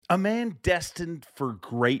A man destined for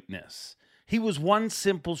greatness. He was one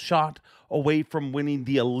simple shot away from winning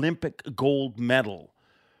the Olympic gold medal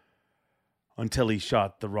until he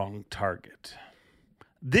shot the wrong target.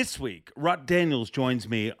 This week, Rut Daniels joins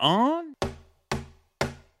me on...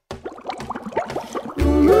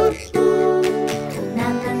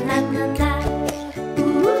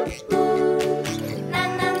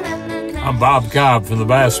 I'm Bob Cobb from the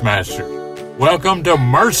Bassmaster. Welcome to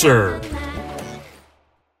Mercer.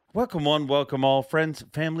 Welcome one, welcome all, friends,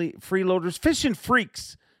 family, freeloaders, fishing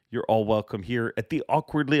freaks. You're all welcome here at the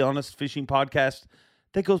Awkwardly Honest Fishing Podcast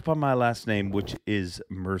that goes by my last name, which is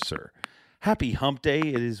Mercer. Happy hump day.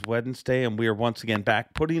 It is Wednesday, and we are once again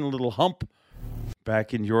back putting a little hump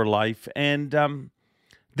back in your life. And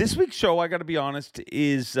this week's show, I got to be honest,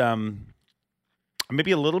 is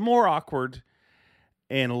maybe a little more awkward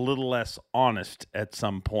and a little less honest at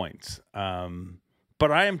some points.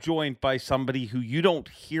 But I am joined by somebody who you don't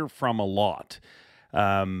hear from a lot.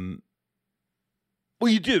 Well,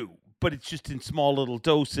 you do, but it's just in small little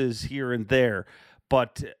doses here and there.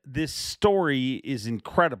 But this story is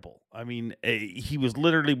incredible. I mean, he was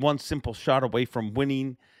literally one simple shot away from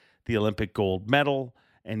winning the Olympic gold medal,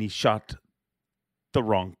 and he shot the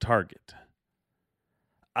wrong target.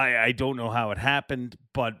 I don't know how it happened,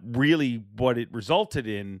 but really what it resulted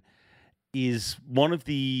in is one of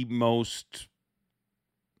the most...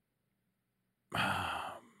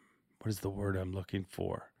 what is the word I'm looking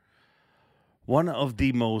for? One of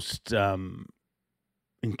the most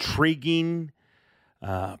intriguing,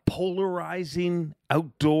 polarizing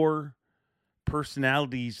outdoor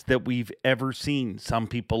personalities that we've ever seen. Some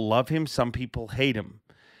people love him, some people hate him.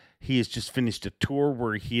 He has just finished a tour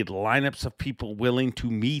where he had lineups of people willing to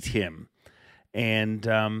meet him. And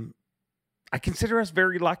I consider us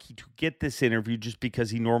very lucky to get this interview just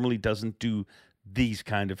because he normally doesn't do these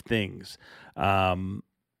kind of things. And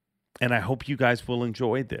I hope you guys will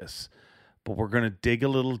enjoy this. But we're going to dig a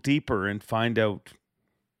little deeper and find out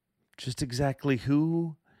just exactly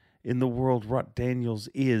who in the world Rut Daniels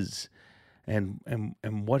is and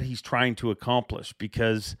what he's trying to accomplish.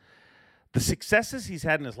 Because the successes he's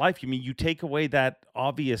had in his life, you take away that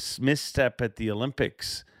obvious misstep at the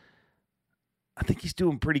Olympics, I think he's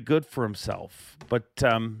doing pretty good for himself. But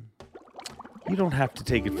you don't have to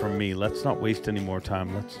take it from me. Let's not waste any more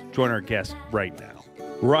time. Let's join our guest right now.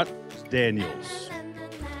 Rut Daniels.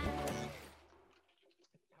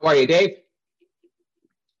 How are you, Dave?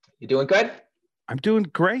 You doing good? I'm doing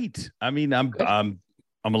great. I mean, I'm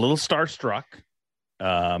a little starstruck.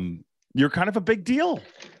 You're kind of a big deal.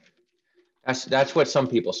 That's what some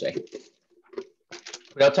people say.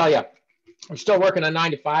 But I'll tell you, I'm still working a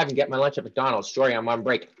 9 to 5 and get my lunch at McDonald's. Sorry, I'm on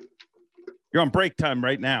break. You're on break time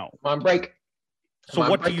right now. I'm on break. So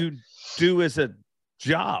what do you do as a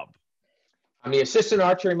job? I'm the assistant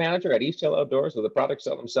archery manager at East Hill Outdoors, where the products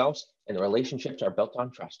sell themselves and the relationships are built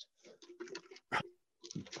on trust.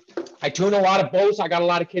 I tune a lot of bows. I got a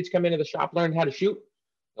lot of kids come into the shop, learn how to shoot.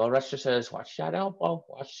 The rest just says, watch that elbow,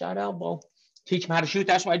 watch that elbow. Teach them how to shoot.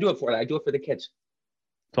 That's what I do it for. I do it for the kids.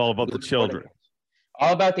 It's all about the children.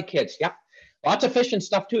 All about the kids. Yep. Lots of fishing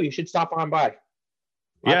stuff too. You should stop on by.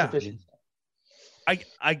 Lots of fishing stuff.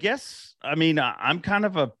 I guess, I'm kind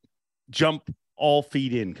of a jump all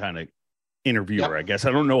feet in kind of interviewer, I guess.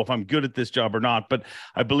 I don't know if I'm good at this job or not, but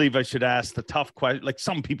I believe I should ask the tough question. Like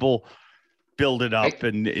some people build it up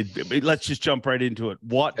let's just jump right into it.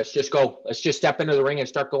 Let's just go. Let's just step into the ring and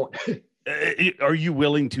start going. Are you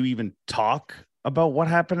willing to even talk about what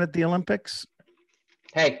happened at the Olympics?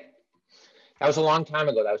 Hey, that was a long time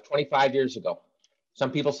ago. That was 25 years ago.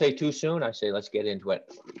 Some people say too soon. I say, let's get into it.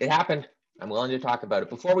 It happened. I'm willing to talk about it.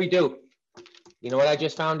 Before we do, you know what I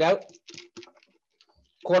just found out?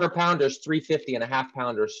 Quarter pounders, 350, and a half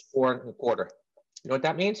pounders, 4 1/4. You know what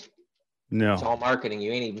that means? No. It's all marketing.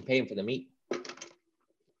 You ain't even paying for the meat.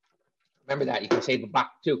 Remember that. You can save $1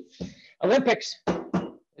 too. Olympics.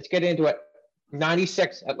 Let's get into it.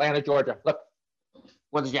 96, Atlanta, Georgia. Look,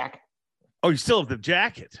 what's the jacket? Oh, you still have the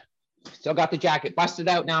jacket? Still got the jacket. Busted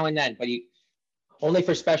out now and then, but only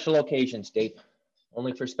for special occasions, Dave.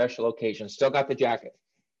 Only for special occasions. Still got the jacket.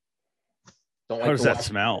 How does that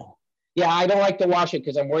smell? Yeah, I don't like to wash it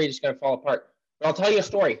because I'm worried it's going to fall apart. But I'll tell you a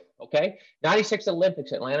story, okay? 96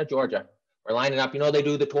 Olympics, Atlanta, Georgia. We're lining up. You know, they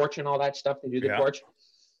do the torch and all that stuff. They do the torch.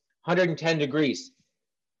 110 degrees.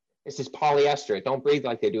 This is polyester. It don't breathe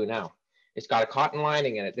like they do now. It's got a cotton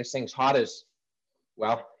lining in it. This thing's hot as,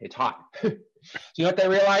 well, it's hot. So you know what they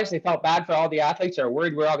realized? They felt bad for all the athletes. They're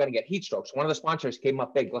worried we're all going to get heat strokes. One of the sponsors came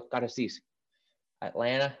up big. Look, got us these.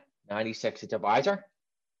 Atlanta 96. It's a visor.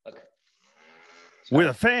 Look. With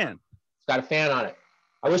a fan. It's got a fan on it.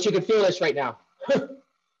 I wish you could feel this right now.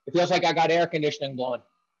 The It feels like I got air conditioning blowing.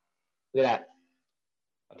 Look at that.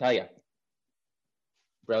 I'll tell you.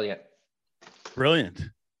 Brilliant. Brilliant.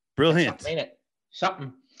 Brilliant. Something, ain't it?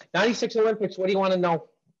 Something. 96 Olympics. What do you want to know?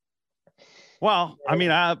 Well, I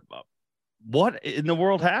mean, what in the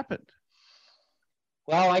world happened?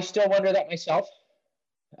 Well, I still wonder that myself.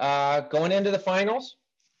 Going into the finals,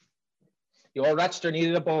 the old Rutster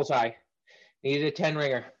needed a bullseye, needed a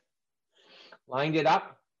 10-ringer. Lined it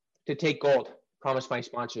up to take gold. Promised my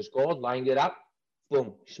sponsors gold, lined it up,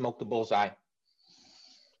 boom, smoked the bullseye.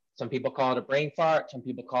 Some people call it a brain fart. Some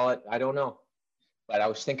people call it, I don't know. But I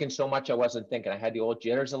was thinking so much I wasn't thinking. I had the old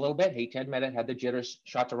jitters a little bit. Hate to admit it, had the jitters,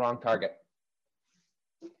 shot the wrong target.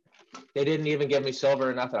 They didn't even give me silver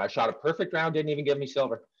or nothing. I shot a perfect round, didn't even give me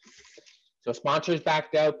silver. So sponsors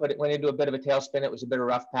backed out, but it went into a bit of a tailspin. It was a bit of a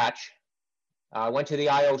rough patch. I went to the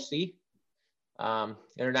IOC,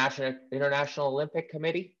 International Olympic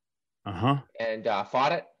Committee, and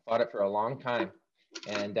fought it for a long time.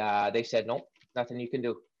 And they said, nope, nothing you can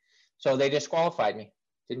do. So they disqualified me.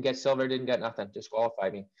 Didn't get silver, didn't get nothing,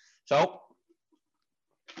 disqualified me. So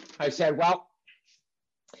I said, well,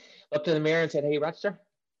 looked in the mirror and said, hey, Rutster,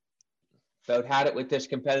 about had it with this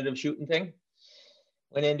competitive shooting thing.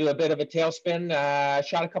 Went into a bit of a tailspin,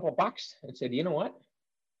 shot a couple bucks and said, you know what?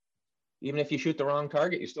 Even if you shoot the wrong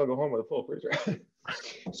target, you still go home with a full freezer.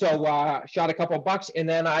 So shot a couple bucks, and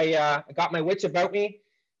then I got my wits about me,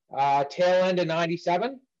 tail end of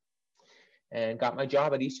 97, and got my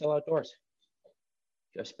job at East Hill Outdoors.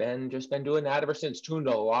 Just been doing that ever since. Tuned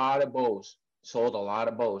a lot of bows, sold a lot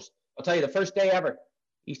of bows. I'll tell you, the first day ever,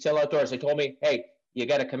 East Hill Outdoors, they told me, hey, you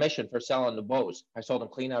get a commission for selling the bows. I sold them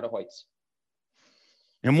clean out of Hoyts.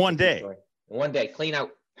 In one day? In one day, clean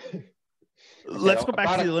out. Let's go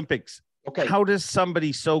back to the Olympics. Okay. How does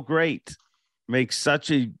somebody so great make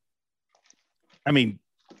such a, I mean,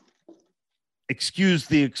 excuse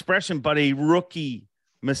the expression, but a rookie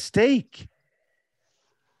mistake?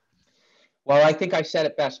 Well, I think I said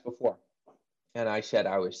it best before. And I said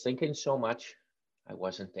I was thinking so much, I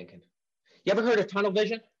wasn't thinking. You ever heard of tunnel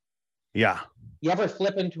vision? Yeah. You ever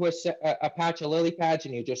flip into a patch of lily pads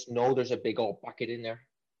and you just know there's a big old bucket in there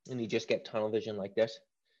and you just get tunnel vision like this?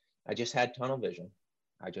 I just had tunnel vision.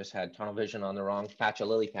 I just had tunnel vision on the wrong patch of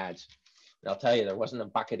lily pads. And I'll tell you, there wasn't a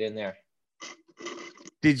bucket in there.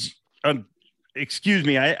 Did you, excuse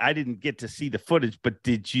me, I didn't get to see the footage, but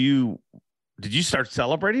did you start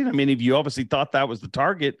celebrating? I mean, if you obviously thought that was the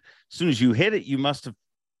target, as soon as you hit it, you must have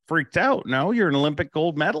freaked out. No, you're an Olympic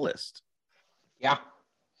gold medalist. Yeah.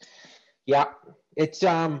 Yeah. It's,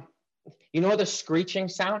 you know, the screeching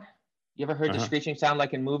sound? You ever heard the screeching sound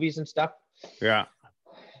like in movies and stuff? Yeah.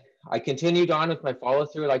 I continued on with my follow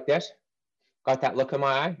through like this. Got that look in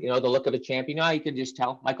my eye, you know, the look of a champion. You know, you can just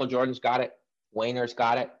tell Michael Jordan's got it. Wayner's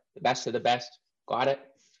got it. The best of the best got it.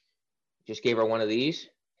 Just gave her one of these.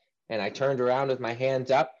 And I turned around with my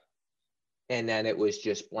hands up. And then it was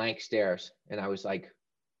just blank stares. And I was like,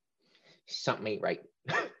 something ain't right.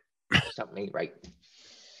 Something ain't right.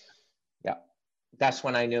 Yeah. That's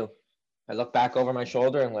when I knew. I looked back over my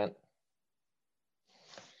shoulder and went,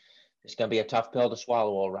 it's going to be a tough pill to swallow,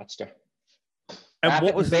 old Rutster. And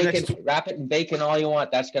what was the next? Wrap it in bacon all you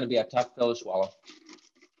want. That's going to be a tough pill to swallow.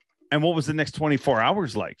 And what was the next 24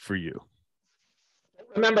 hours like for you? I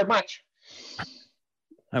don't remember much.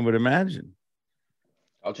 I would imagine.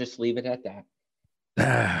 I'll just leave it at that.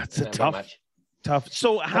 It's a tough.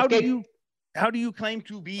 So how do you claim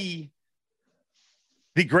to be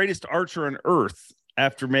the greatest archer on earth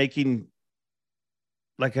after making,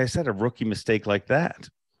 like I said, a rookie mistake like that?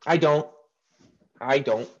 I don't.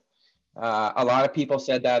 A lot of people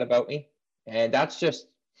said that about me, and that's just,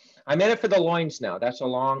 I'm in it for the loins now. That's a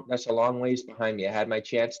long ways behind me. I had my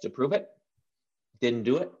chance to prove it, didn't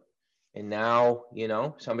do it, and now, you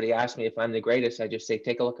know, somebody asked me if I'm the greatest. I just say,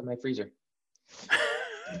 take a look at my freezer.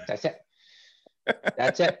 That's it.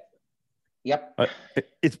 That's it. Yep.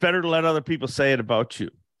 It's better to let other people say it about you.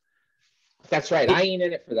 That's right. I ain't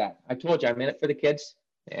in it for that. I told you, I'm in it for the kids,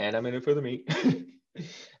 and I'm in it for the meat.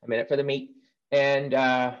 I'm in it for the meat, and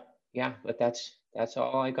yeah, but that's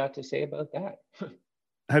all I got to say about that.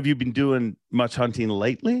 Have you been doing much hunting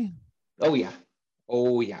lately? Oh yeah.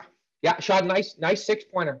 Shot a nice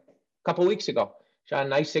 6-pointer a couple weeks ago. Shot a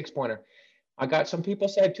nice 6-pointer. I got some people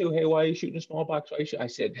said too, hey, why are you shooting a small box? I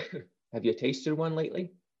said, have you tasted one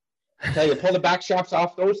lately? I tell you, pull the back straps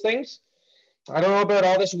off those things. I don't know about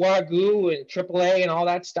all this Wagyu and AAA and all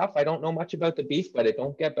that stuff. I don't know much about the beef, but it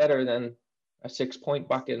don't get better than a 6-point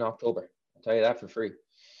buck in October. I'll tell you that for free.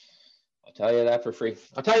 I'll tell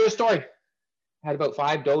you a story. Had about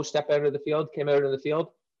 5 does step out of the field, came out of the field,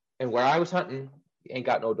 and where I was hunting, you ain't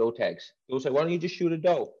got no doe tags. People say, why don't you just shoot a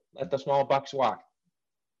doe? Let the small bucks walk.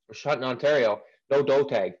 We're shot in Ontario, no doe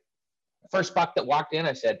tag. First buck that walked in,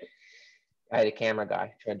 I had a camera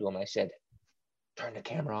guy trying to do him. I said, turn the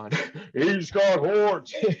camera on. He's got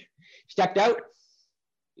horns. Stepped out.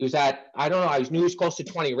 He was at, I don't know, I knew he was close to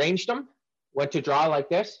 20, ranged him, went to draw like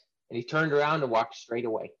this, and he turned around and walked straight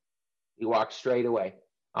away. He walked straight away.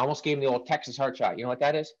 I almost gave him the old Texas heart shot. You know what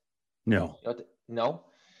that is? No. You know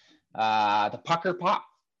the pucker pop.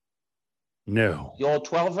 No. The old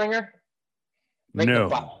 12 ringer. Right in the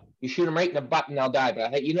butt. You shoot them right in the butt and they'll die. But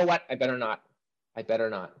I thought, you know what? I better not.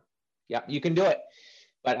 Yeah, you can do it.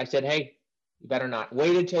 But I said, hey, you better not.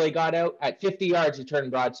 Waited till he got out. At 50 yards, he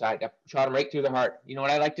turned broadside. I shot him right through the heart. You know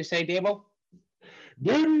what I like to say, Davo?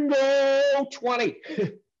 Bingo 20.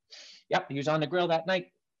 Yep, he was on the grill that night.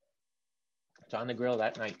 It's on the grill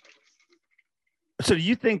that night. So do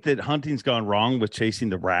you think that hunting's gone wrong with chasing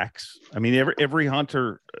the racks? I mean, every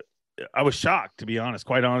hunter, I was shocked, to be honest,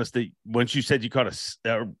 quite honest, that once you said you caught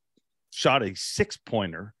shot a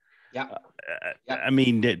 6-pointer. Yeah. I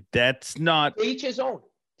mean, that's not. To each his own.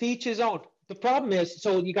 The problem is,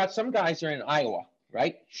 so you got some guys that are in Iowa,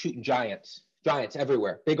 right? Shooting giants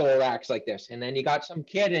everywhere, big old racks like this. And then you got some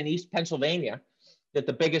kid in East Pennsylvania that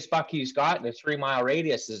the biggest buck he's got in a 3-mile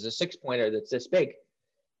radius is a 6-pointer that's this big.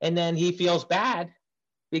 And then he feels bad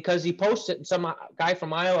because he posts it and some guy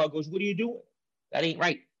from Iowa goes, what are you doing? That ain't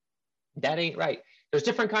right. There's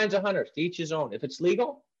different kinds of hunters, to each his own. If it's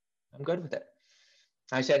legal, I'm good with it.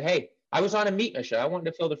 I said, hey, I was on a meat mission. I wanted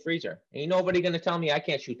to fill the freezer. Ain't nobody going to tell me I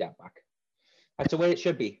can't shoot that buck. That's the way it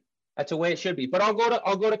should be. But I'll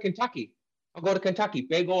go to Kentucky.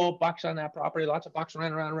 Big old bucks on that property. Lots of bucks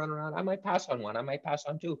running around. I might pass on one. I might pass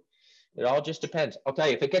on two. It all just depends. I'll tell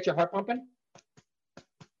you, if it gets your heart pumping,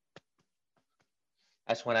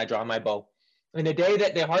 that's when I draw my bow. And the day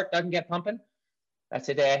that the heart doesn't get pumping, that's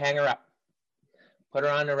the day I hang her up. Put her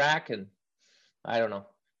on the rack and, I don't know,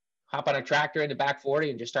 hop on a tractor in the back 40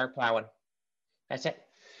 and just start plowing. That's it.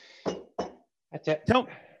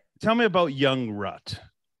 Tell me about Young Rut.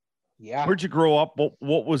 Yeah. Where'd you grow up?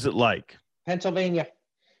 What was it like? Pennsylvania.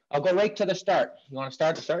 I'll go right to the start. You want to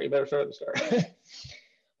start the start? You better start at the start.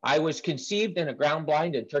 I was conceived in a ground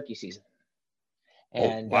blind in turkey season.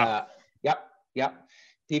 And wow. Yep.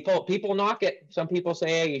 People knock it. Some people say,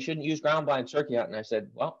 hey, you shouldn't use ground blind turkey hunting. I said,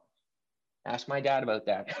 well, ask my dad about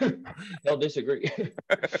that. He'll disagree.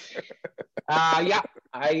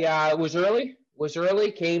 I was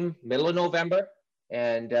early, came middle of November,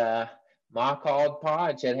 and Ma called Pa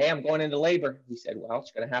and said, hey, I'm going into labor. He said, well,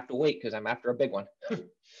 it's going to have to wait because I'm after a big one.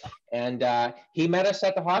 And he met us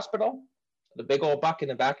at the hospital, the big old buck in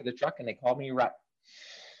the back of the truck, and they called me Rut.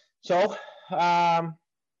 So,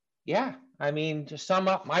 I mean, to sum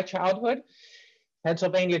up my childhood,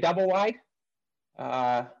 Pennsylvania double wide,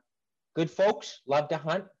 good folks, love to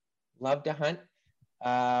hunt.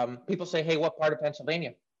 People say, hey, what part of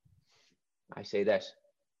Pennsylvania? I say this.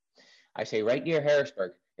 I say right near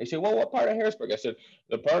Harrisburg. They say, well, what part of Harrisburg? I said,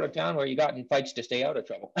 the part of town where you got in fights to stay out of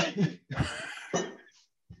trouble.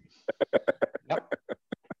 Yep.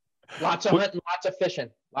 Lots of hunting, lots of fishing.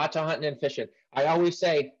 Lots of hunting and fishing. I always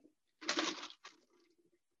say,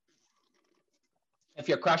 if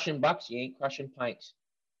you're crushing bucks, you ain't crushing pints,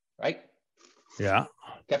 right? Yeah.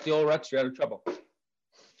 Kept the old Rut straight out of trouble.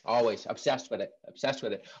 Always obsessed with it.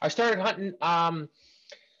 I started hunting. I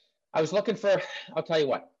was looking for, I'll tell you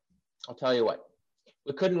what.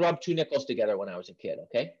 We couldn't rub 2 nickels together when I was a kid,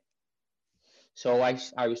 okay? So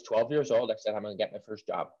I was 12 years old. I said, I'm going to get my first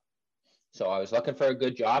job. So I was looking for a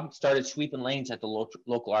good job. Started sweeping lanes at the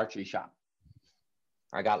local archery shop.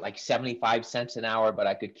 I got like 75 cents an hour, but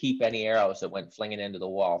I could keep any arrows that went flinging into the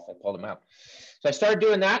wall if I pulled them out. So I started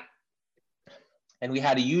doing that, and we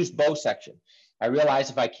had a used bow section. I realized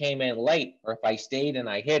if I came in late or if I stayed and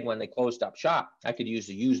I hid when they closed up shop, I could use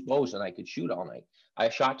the used bows and I could shoot all night. I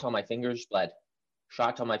shot till my fingers bled.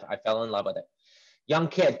 I fell in love with it. Young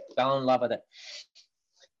kid, fell in love with it.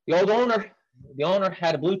 The owner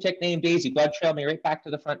had a blue tick named Daisy. Blood trailed me right back to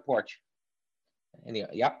the front porch. And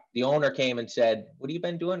the owner came and said, what have you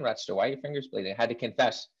been doing, Rutster? Why are your fingers bleeding? I had to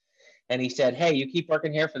confess. And he said, hey, you keep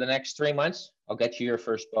working here for the next 3 months, I'll get you your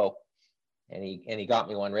first bow. And he got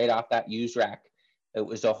me one right off that used rack. It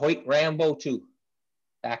was a Hoyt Rambo 2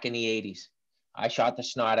 back in the 80s. I shot the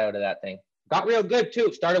snot out of that thing. Got real good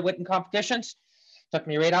too. Started winning competitions. Took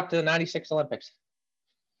me right up to the 96 Olympics.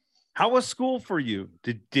 How was school for you?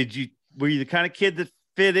 Were you the kind of kid that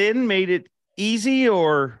fit in, made it easy,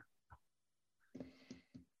 or?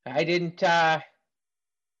 I didn't. I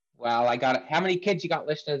got it. How many kids you got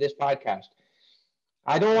listening to this podcast?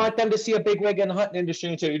 I don't want them to see a big wig in the hunting industry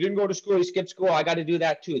and say, you didn't go to school, you skipped school. I got to do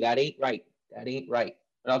that too. That ain't right.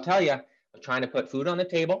 But I'll tell you, I was trying to put food on the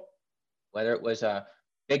table, whether it was a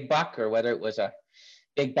big buck or whether it was a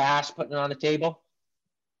big bass putting it on the table.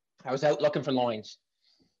 I was out looking for loins.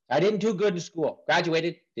 I didn't do good in school.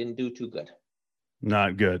 Graduated, didn't do too good.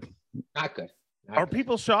 Not good. Not good. Are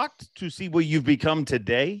people shocked to see what you've become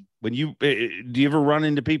today? When you do you ever run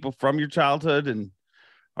into people from your childhood, and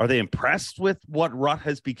are they impressed with what Rut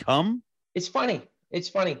has become? It's funny. It's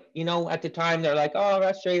funny. You know, at the time they're like, "Oh,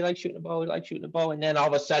 that's Jay, like shooting a bow, like shooting a bow," and then all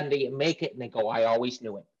of a sudden they make it and they go, "I always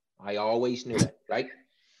knew it. I always knew it." Right?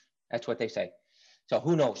 That's what they say. So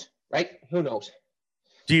who knows, right? Who knows?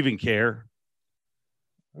 Do you even care?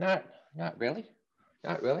 Not really.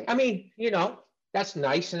 Not really. I mean, you know, that's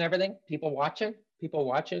nice and everything. People watching,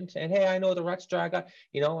 saying, "Hey, I know the Rut Star. I got,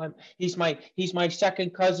 you know, he's my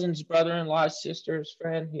second cousin's brother-in-law's sister's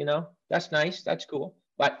friend. You know, that's nice. That's cool."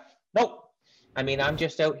 But nope. I mean, I'm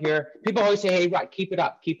just out here. People always say, "Hey, Rut, keep it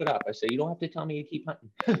up, keep it up." I say, "You don't have to tell me to keep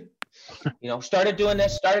hunting." You know, started doing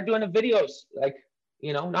the videos, like,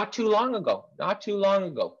 you know, not too long ago.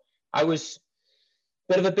 I was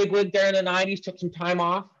a bit of a bigwig there in the 90s, took some time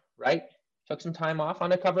off, right? Took some time off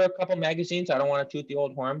on the cover of a couple magazines. I don't want to toot the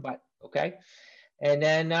old horn, but okay. And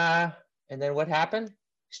then what happened?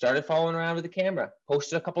 Started following around with the camera,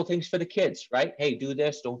 posted a couple things for the kids, right? Hey, do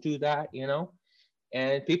this, don't do that, you know?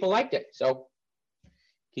 And people liked it. So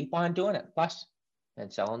keep on doing it. Plus,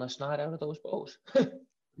 and selling the snot out of those bows.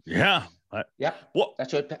 Yeah. Yeah. Well,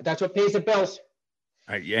 that's what pays the bills.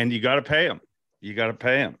 And you got to pay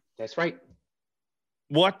them. That's right.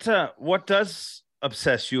 What does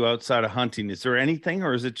obsess you outside of hunting? Is there anything,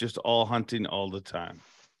 or is it just all hunting all the time?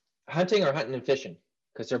 Hunting or hunting and fishing,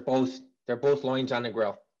 because they're both loins on the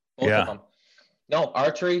grill. Both of them. No,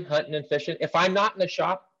 archery, hunting, and fishing. If I'm not in the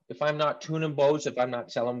shop, if I'm not tuning bows, if I'm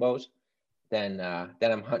not selling bows, then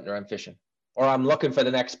I'm hunting or I'm fishing, or I'm looking for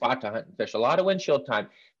the next spot to hunt and fish. A lot of windshield time.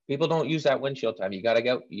 People don't use that windshield time. You got to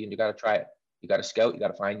go. You got to try it. You got to scout. You got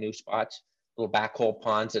to find new spots, little backhole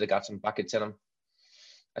ponds that have got some buckets in them.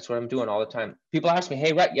 That's what I'm doing all the time. People ask me,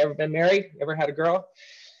 "Hey, Rut, you ever been married? You ever had a girl?"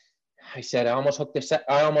 I said, I almost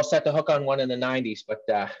set the hook on one in the 90s, but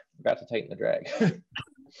forgot to tighten the drag.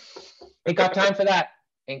 Ain't got time for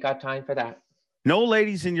that. No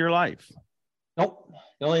ladies in your life? Nope.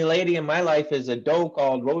 The only lady in my life is a doe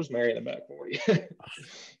called Rosemary in the back 40.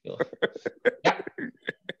 Yeah.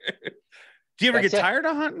 Do you ever get tired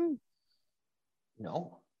of hunting?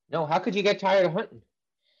 No. How could you get tired of hunting?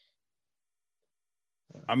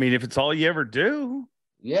 I mean, if it's all you ever do.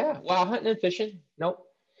 Yeah. Well, hunting and fishing. Nope.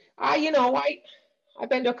 I've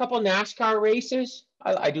been to a couple of NASCAR races.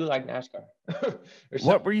 I do like NASCAR.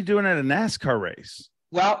 What were you doing at a NASCAR race?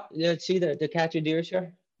 Well, see the catch of deers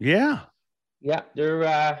here? Yeah. Yeah.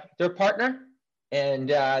 Their partner. And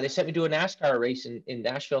they sent me to a NASCAR race in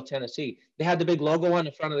Nashville, Tennessee. They had the big logo on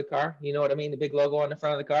the front of the car. You know what I mean? The big logo on the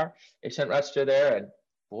front of the car. They sent Rutster there, and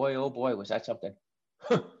boy, oh boy, was that something.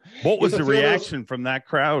 What was the reaction from that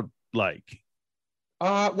crowd like?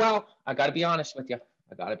 Well, I got to be honest with you.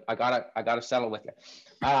 I gotta settle with you.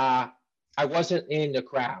 I wasn't in the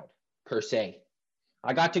crowd per se.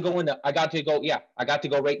 I got to go right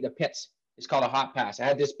in the pits. It's called a hot pass. I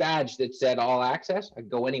had this badge that said all access. I could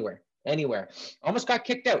go anywhere. Almost got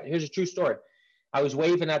kicked out. Here's a true story. I was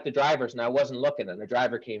waving at the drivers and I wasn't looking, and the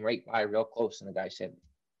driver came right by real close, and the guy said,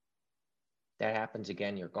 "That happens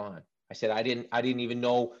again, you're gone." I said, I didn't even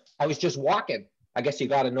know. I was just walking. I guess you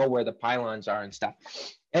got to know where the pylons are and stuff.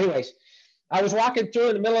 Anyways, I was walking through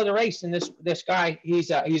in the middle of the race, and this guy,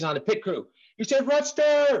 he's on the pit crew. He said,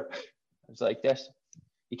 "Rutster." I was like this.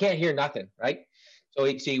 You can't hear nothing, right? So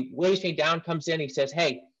he waves me down, comes in, he says,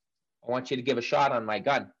 "Hey, I want you to give a shot on my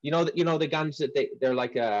gun." You know the guns that they're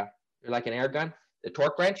like an air gun, the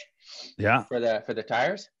torque wrench. Yeah. For the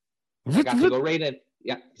tires. I got to go right in.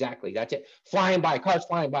 Yeah, exactly. That's it. Cars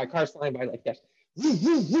flying by like this.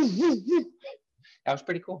 That was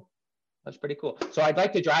pretty cool. So I'd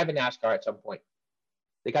like to drive a NASCAR at some point.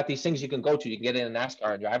 They got these things you can go to. You can get in a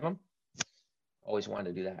NASCAR and drive them. Always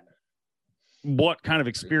wanted to do that. What kind of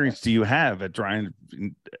experience do you have at driving?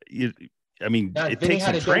 It takes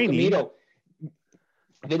some training.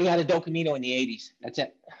 Vinny had a Del Camino in the 80s. That's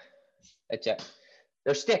it.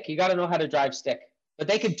 They're stick. You got to know how to drive stick. But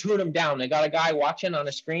they can tune them down. They got a guy watching on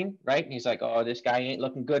a screen, right? And he's like, "Oh, this guy ain't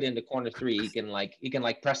looking good into corner 3. He can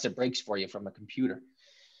press the brakes for you from a computer."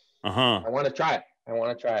 I want to try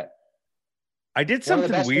it. I did something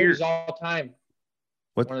weird. One of the best movies all time.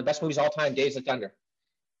 What? One of the best movies all time, Days of Thunder.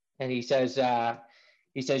 And he says,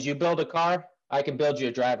 "You build a car, I can build you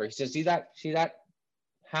a driver." He says, see that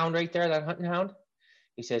hound right there, that hunting hound?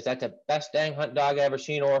 He says, "That's the best dang hunting dog I ever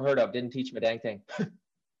seen or heard of. Didn't teach me a dang thing."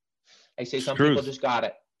 I say some people just got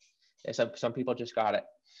it. Some people just got it.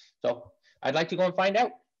 So I'd like to go and find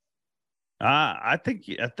out. I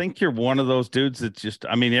think you're one of those dudes that just,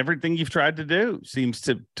 I mean, everything you've tried to do seems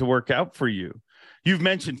to work out for you. You've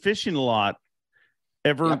mentioned fishing a lot.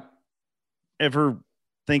 Ever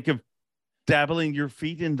think of dabbling your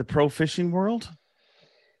feet in the pro fishing world?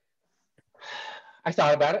 I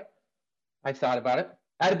thought about it. I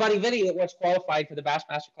had a buddy, Vinny, that once qualified for the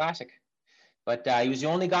Bassmaster Classic, but he was the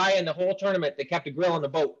only guy in the whole tournament that kept a grill on the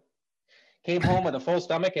boat. Came home with a full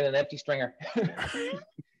stomach and an empty stringer.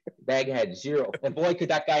 Bag had 0. And boy, could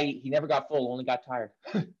that guy, he never got full, only got tired.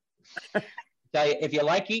 Tell you, if you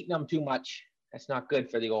like eating them too much, that's not good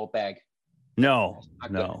for the old bag. No.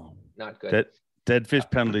 Not good. Dead fish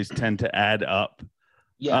penalties tend to add up.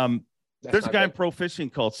 Yeah. There's a guy in pro fishing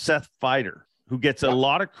called Seth Feider who gets a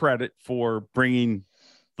lot of credit for bringing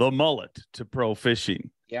the mullet to pro fishing.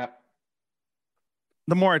 Yeah.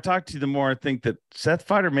 The more I talk to you, the more I think that Seth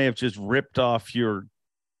Feider may have just ripped off your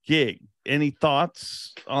gig. Any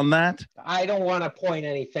thoughts on that? I don't want to point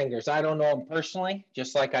any fingers. I don't know him personally,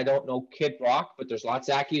 just like I don't know Kid Rock, but there's lots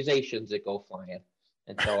of accusations that go flying.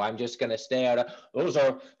 And so I'm just going to stay out of those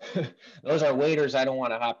are waders I don't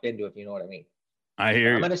want to hop into, if you know what I mean. I hear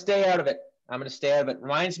you. I'm going to stay out of it.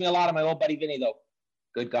 Reminds me a lot of my old buddy Vinny, though.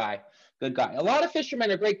 Good guy. A lot of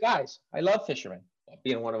fishermen are great guys. I love fishermen,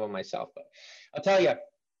 being one of them myself. But I'll tell you,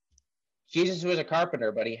 Jesus was a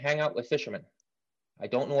carpenter, but he hung out with fishermen. I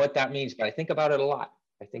don't know what that means, but I think about it a lot.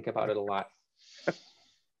 I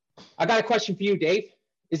got a question for you, Dave.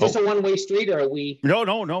 Is this a one-way street, or are we?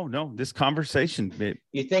 No. This conversation, babe.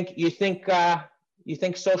 You think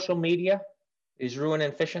social media is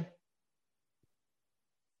ruining fishing?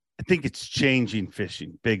 I think it's changing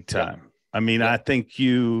fishing big time. Yeah. I mean, I think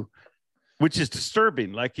which is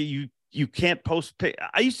disturbing. Like you can't post.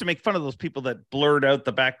 I used to make fun of those people that blurred out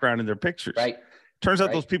the background in their pictures. Right. Turns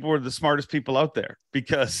out those people were the smartest people out there,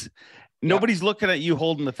 because nobody's looking at you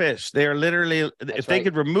holding the fish. They are literally, if they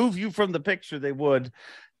could remove you from the picture, they would.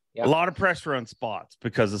 A lot of pressure on spots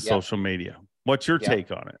because of social media. What's your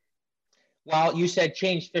take on it? Well, you said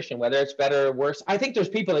change fishing, whether it's better or worse. I think there's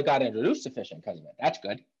people that got introduced to fishing because of it.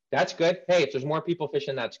 That's good. Hey, if there's more people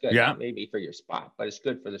fishing, that's good. Yeah. Not maybe for your spot, but it's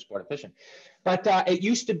good for the sport of fishing. But it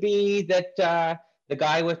used to be that the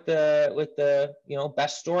guy with the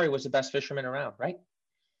best story was the best fisherman around, right?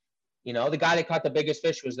 The guy that caught the biggest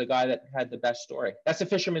fish was the guy that had the best story. That's a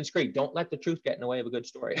fisherman's creed. Don't let the truth get in the way of a good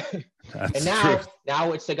story. And now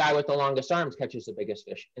it's the guy with the longest arms catches the biggest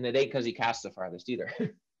fish, and it ain't because he casts the farthest either.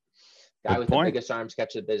 Guy with the biggest arms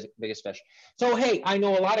catches the biggest fish. So hey, I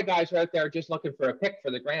know a lot of guys are out there just looking for a pick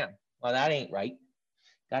for the gram. Well, that ain't right.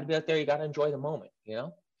 Got to be out there. You got to enjoy the moment. Yeah.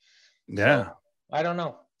 So, I don't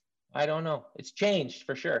know. It's changed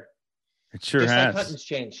for sure. It sure has.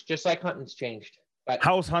 Just like hunting's changed. But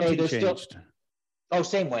how's hunting changed?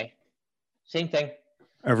 Same way. Same thing.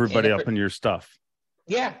 Everybody up in your stuff.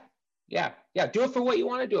 Yeah. Do it for what you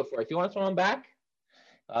want to do it for. If you want to throw them back,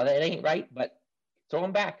 that ain't right, but throw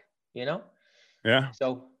them back, Yeah.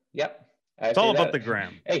 So, yep. It's all about the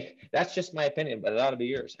gram. Hey, that's just my opinion, but it ought to be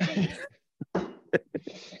yours.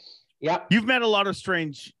 Yeah. You've met a lot of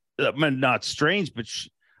strange, not strange, but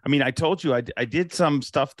I told you I did some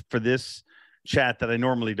stuff for this chat that I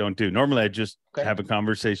normally don't do. Normally I just have a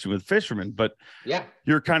conversation with fishermen, but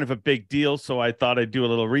you're kind of a big deal, so I thought I'd do a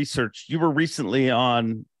little research. You were recently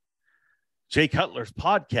on Jay Cutler's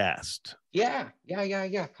podcast. Yeah.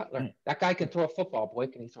 Cutler. That guy can throw a football. Boy,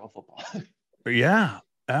 can he throw a football. Yeah.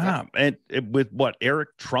 And with what,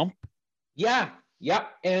 Eric Trump? Yeah.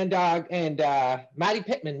 And Matty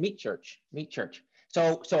Pittman, Meat Church.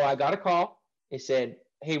 So I got a call. They said,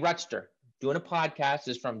 hey, Rutster, doing a podcast.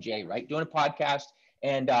 This is from Jay, right? Doing a podcast.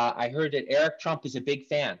 And I heard that Eric Trump is a big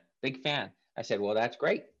fan. I said, well, that's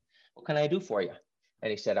great. What can I do for you?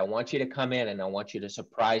 And he said, I want you to come in and I want you to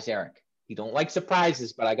surprise Eric. He don't like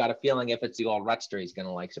surprises, but I got a feeling if it's the old Rutster, he's going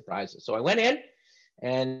to like surprises. So I went in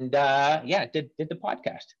and did the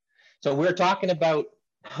podcast. So we're talking about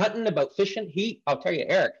hunting, about fishing. I'll tell you,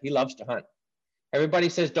 Eric, he loves to hunt. Everybody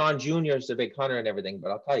says Don Jr. is the big hunter and everything,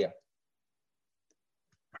 but I'll tell you,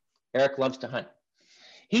 Eric loves to hunt.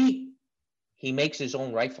 He makes his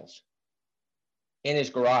own rifles. In his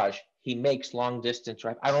garage, he makes long distance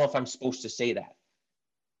rifles. I don't know if I'm supposed to say that.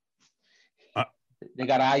 They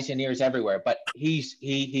got eyes and ears everywhere, but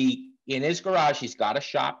he in his garage, he's got a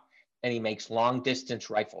shop and he makes long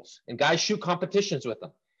distance rifles. And guys shoot competitions with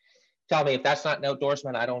them. Tell me if that's not an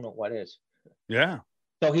outdoorsman, I don't know what is. Yeah.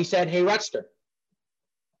 So he said, hey, Rutster,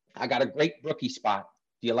 I got a great brookie spot.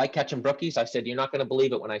 Do you like catching brookies? I said, you're not going to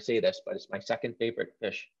believe it when I say this, but it's my second favorite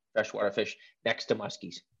fish, freshwater fish, next to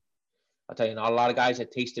muskies. I'll tell you, not a lot of guys have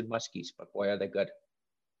tasted muskies, but boy, are they good.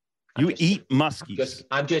 You eat muskies.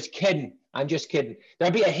 I'm just kidding. I'm just kidding.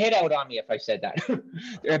 There'd be a hit out on me if I said that.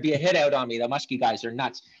 There'd be a hit out on me. The muskie guys are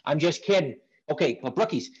nuts. I'm just kidding. Okay, well,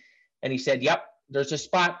 Brookies. And he said, yep, there's a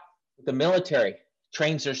spot. The military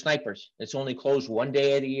trains their snipers. It's only closed one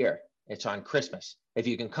day of the year. It's on Christmas. If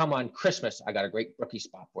you can come on Christmas, I got a great Brookie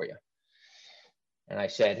spot for you. And I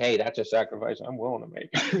said, hey, that's a sacrifice I'm willing to make.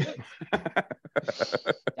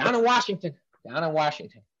 Down in Washington.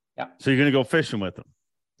 Yeah. So you're going to go fishing with them?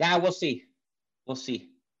 Yeah, we'll see.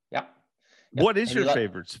 Yep. What is your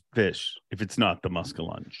favorite fish if it's not the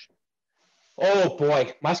muskellunge? Oh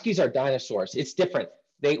boy, muskies are dinosaurs. It's different.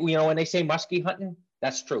 They, when they say muskie hunting,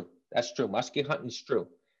 that's true. Muskie hunting's true.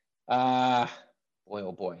 Boy,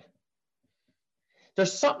 oh boy.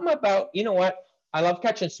 There's something about, you know what? I love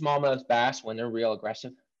catching smallmouth bass when they're real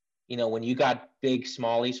aggressive. When you got big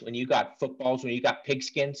smallies, when you got footballs, when you got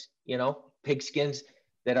pigskins, pigskins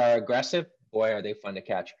that are aggressive, boy, are they fun to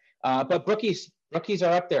catch. But brookies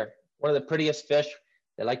are up there. One of the prettiest fish.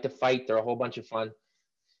 They like to fight. They're a whole bunch of fun.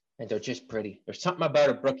 And they're just pretty. There's something about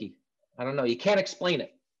a brookie. I don't know. You can't explain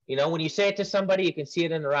it. When you say it to somebody, you can see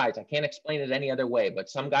it in their eyes. I can't explain it any other way. But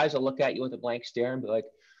some guys will look at you with a blank stare and be like,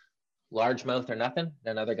 largemouth or nothing.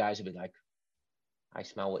 Then other guys will be like, I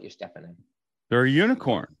smell what you're stepping in. They're a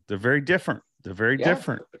unicorn. They're very different.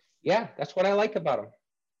 Different. Yeah, that's what I like about them.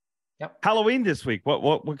 Yep. Halloween this week.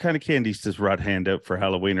 What kind of candies does Rod hand out for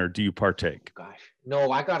Halloween, or do you partake? Gosh, no,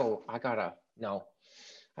 no,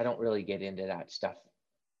 I don't really get into that stuff.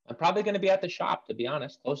 I'm probably going to be at the shop, to be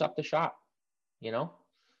honest. Close up the shop.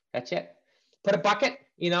 That's it. Put a bucket,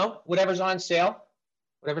 whatever's on sale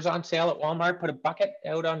at Walmart, put a bucket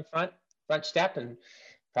out on front step, and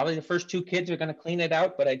probably the first two kids are going to clean it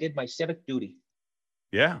out, but I did my civic duty.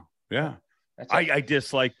 Yeah. I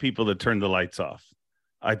dislike people that turn the lights off.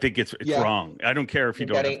 I think it's wrong. I don't care if you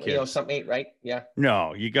don't have kids. Something ain't right. Yeah.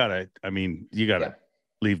 No, you gotta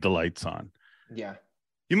leave the lights on. Yeah.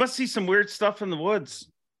 You must see some weird stuff in the woods.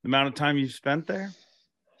 The amount of time you've spent there.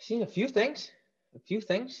 I've seen a few things.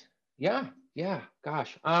 Yeah.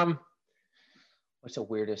 Gosh. What's the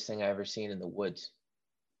weirdest thing I ever seen in the woods?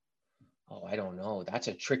 Oh, I don't know. That's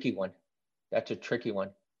a tricky one.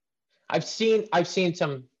 I've seen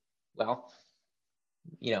some, well,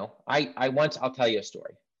 I'll tell you a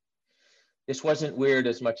story. This wasn't weird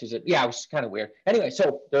as much as it was kind of weird. Anyway,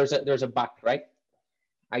 so there's a buck, right?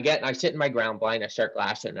 I sit in my ground blind, I start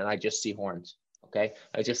glassing, and I just see horns. Okay.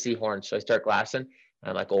 I just see horns. So I start glassing, and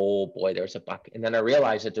I'm like, oh boy, there's a buck. And then I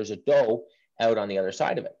realize that there's a doe out on the other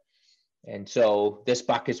side of it. And so this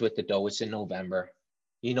buck is with the doe. It's in November.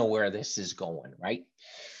 You know where this is going, right?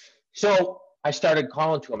 So I started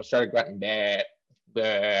calling to him. I started grunting, bah,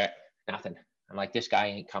 bah, nothing. I'm like, this guy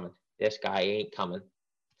ain't coming.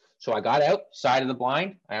 So I got outside of the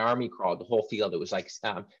blind. I army crawled the whole field. It was like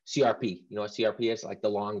CRP. You know what CRP is? Like the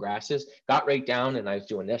long grasses. Got right down, and I was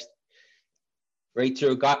doing this. Right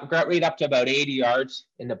through, got right up to about 80 yards,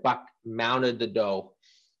 and the buck mounted the doe,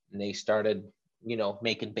 and they started,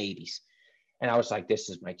 making babies. And I was like, this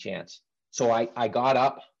is my chance. So I got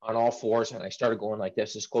up on all fours, and I started going like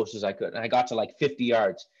this as close as I could. And I got to like 50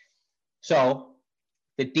 yards. So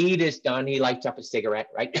the deed is done. He lights up a cigarette,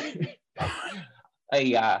 right?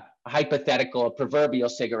 a hypothetical, a proverbial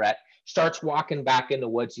cigarette, starts walking back in the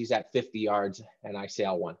woods. He's at 50 yards, and I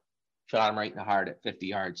sail one. Shot him right in the heart at 50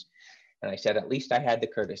 yards. And I said, at least I had the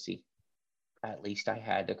courtesy.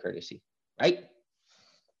 Right?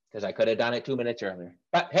 Because I could have done it 2 minutes earlier.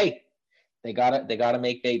 But hey, they gotta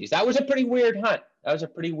make babies. That was a pretty weird hunt.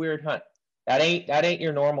 That ain't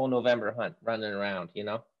your normal November hunt, running around,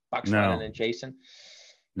 bucks running and chasing.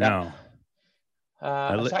 No.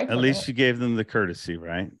 At least you gave them the courtesy,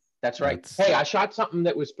 right? That's right. Hey, I shot something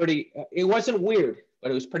that was pretty, it wasn't weird,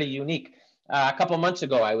 but it was pretty unique. A couple of months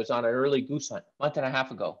ago, I was on an early goose hunt, month and a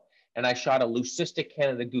half ago, and I shot a leucistic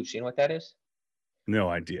Canada goose. You know what that is? No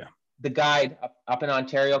idea. The guide up in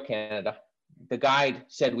Ontario, Canada, the guide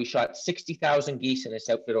said we shot 60,000 geese in this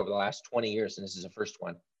outfit over the last 20 years, and this is the first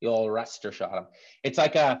one. The old Ruster shot them.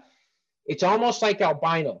 It's almost like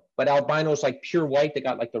albino, but albino's like pure white. They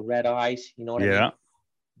got like the red eyes. You know what I mean?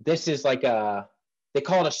 This is like they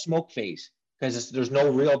call it a smoke phase because there's no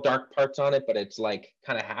real dark parts on it, but it's like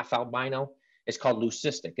kind of half albino. It's called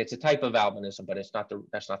leucistic. It's a type of albinism, but that's not the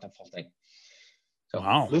full thing. So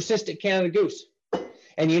leucistic Canada goose.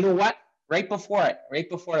 And you know what? Right before it,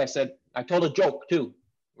 I told a joke too.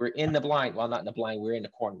 We're in the blind. Well, not in the blind. We're in the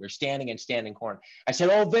corn. We're standing in standing corn. I said,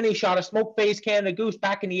 oh, Vinny shot a smoke phase Canada goose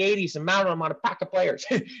back in the 80s and mounted him on a pack of players.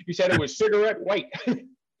 He said it was cigarette white.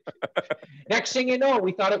 Next thing you know,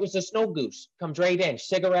 we thought it was a snow goose. Comes right in,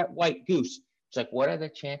 cigarette white goose. It's like, what are the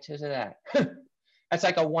chances of that? That's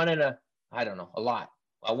like a one in a, I don't know, a lot.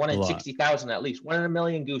 A one in 60,000 at least. 1 in a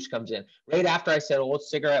million goose comes in. Right after I said, oh, it's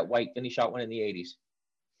cigarette white. Then he shot one in the 80s.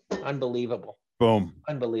 Unbelievable. Boom.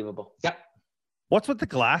 Unbelievable. Yep. What's with the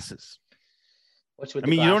glasses? What's with I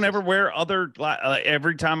mean, you don't ever wear other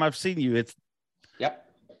every time I've seen you. It's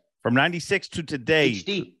from 96 to today.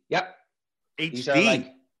 HD. Yep.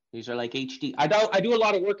 HD. These are like HD. I do a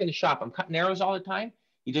lot of work in the shop. I'm cutting arrows all the time.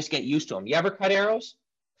 You just get used to them. You ever cut arrows?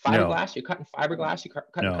 Fiberglass? No. You're cutting fiberglass. You're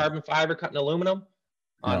cutting carbon fiber, cutting aluminum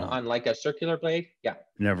on like a circular blade. Yeah.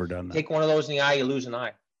 Never done that. Take one of those in the eye, you lose an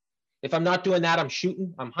eye. If I'm not doing that, I'm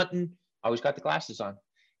shooting, I'm hunting. I always got the glasses on.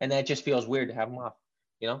 And then it just feels weird to have them off,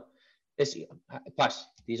 you know? Plus,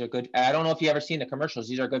 these are good. I don't know if you ever seen the commercials.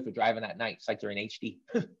 These are good for driving at night. It's like they're in HD.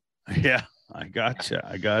 Yeah, I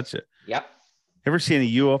gotcha. Yep. Ever see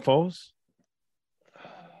any UFOs?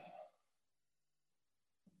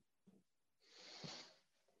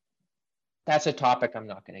 That's a topic I'm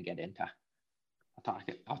not going to get into.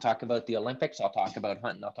 I'll talk about the Olympics. I'll talk about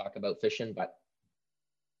hunting. I'll talk about fishing, but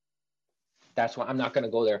that's why I'm not going to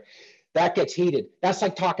go there. That gets heated. That's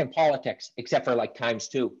like talking politics, except for like times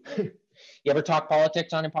 2. You ever talk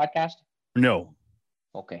politics on a podcast? No.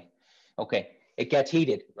 Okay. It gets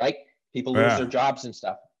heated, right? People lose their jobs and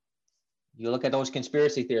stuff. You look at those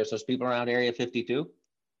conspiracy theorists, those people around Area 52,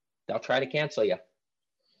 they'll try to cancel you.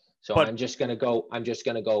 So I'm just going to go,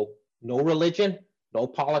 no religion, no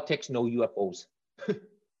politics, no UFOs.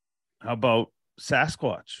 How about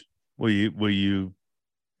Sasquatch? Will you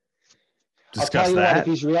discuss I'll tell you that? what, if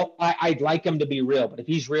he's real, I'd like him to be real, but if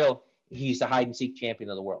he's real, he's the hide and seek champion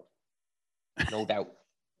of the world. No doubt.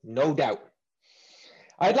 No doubt.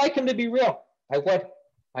 I'd like him to be real. I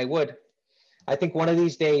would. I think one of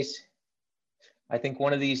these days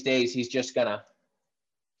he's just gonna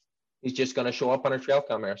show up on a trail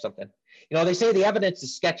camera or something. You know, they say the evidence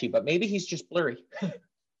is sketchy, but maybe he's just blurry. You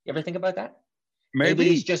ever think about that? Maybe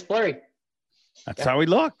he's just blurry. That's how he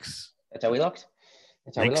looks.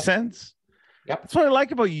 Makes sense. Yep. That's what I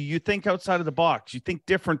like about you. You think outside of the box. You think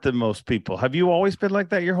different than most people. Have you always been like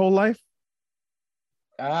that your whole life?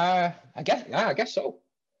 I guess so.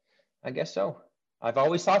 I've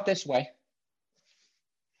always thought this way.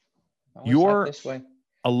 You're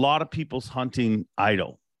a lot of people's hunting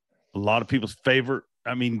idol. A lot of people's favorite.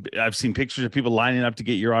 I mean, I've seen pictures of people lining up to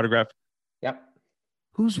get your autograph. Yep.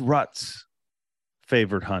 Who's Rut's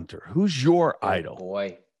favorite hunter? Who's your idol?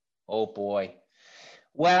 Oh boy.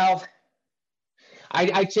 Well,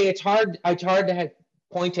 I'd say it's hard to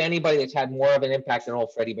point to anybody that's had more of an impact than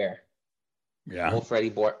old Freddie Bear. Yeah. Old Freddie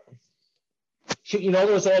Bear. You know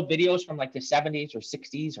those old videos from like the 70s or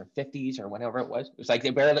 60s or 50s or whenever it was? It was like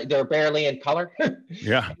they're barely in color.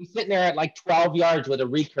 Yeah. He's sitting there at like 12 yards with a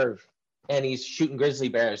recurve, and he's shooting grizzly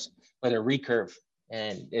bears with a recurve.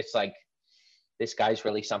 And it's like, this guy's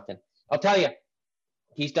really something. I'll tell you,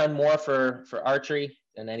 he's done more for archery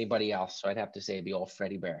than anybody else. So I'd have to say the old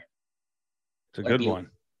Freddie Bear. It's a good one.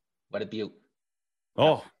 What a beaut.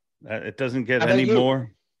 Oh, it doesn't get any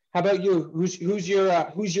more. How about you? Who's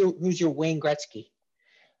your Wayne Gretzky?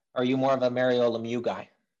 Are you more of a Mario Lemieux guy?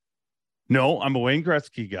 No, I'm a Wayne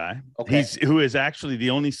Gretzky guy. Okay. Who is actually the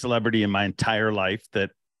only celebrity in my entire life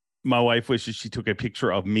that my wife wishes she took a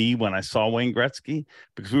picture of me when I saw Wayne Gretzky,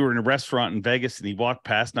 because we were in a restaurant in Vegas and he walked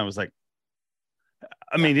past and I was like,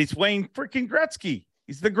 I mean, it's Wayne freaking Gretzky.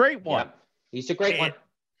 He's the great one. Yeah, he's a great one.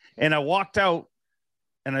 And I walked out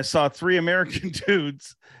and I saw 3 American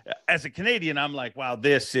dudes. As a Canadian, I'm like, wow,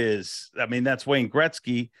 that's Wayne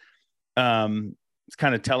Gretzky. It's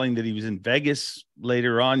kind of telling that he was in Vegas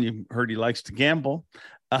later on. You heard he likes to gamble.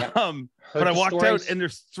 Yeah. But I walked out and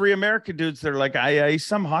there's 3 American dudes. They're like, he's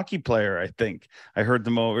some hockey player, I think. I heard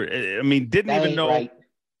them over. I mean, didn't even know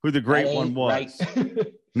who the great one was.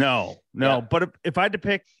 Right. No. Yeah. But if I had to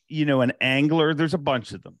pick, an angler, there's a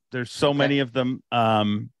bunch of them. There's so many of them.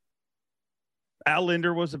 Al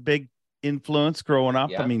Lindner was a big influence growing up.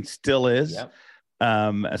 Yeah. I mean, still is. Yeah.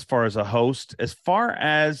 As far as a host, as far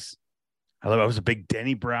as I was a big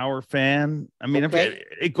Denny Brower fan. I mean,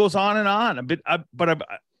 it goes on and on.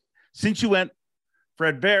 Since you went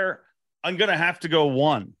Fred Bear, I'm gonna have to go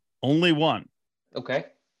only one. Okay.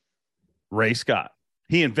 Ray Scott.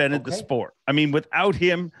 He invented the sport. I mean, without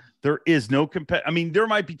him, there is no I mean, there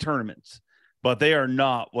might be tournaments, but they are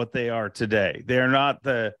not what they are today. They are not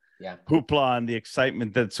the hoopla and the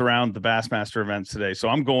excitement that's around the Bassmaster events today. So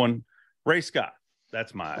I'm going Ray Scott.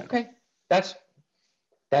 That's my idol. Okay. That's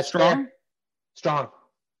strong. Fair. Strong.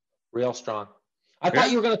 Real strong. I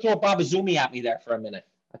thought you were going to throw Bob Azumi at me there for a minute.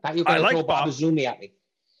 I thought you were going to throw Bob Azumi at me.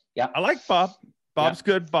 Yep. I like Bob. Bob's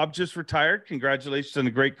good. Bob just retired. Congratulations on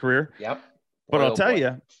a great career. Yep. But I'll tell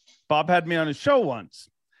you, Bob had me on his show once,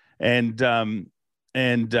 and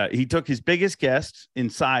he took his biggest guest in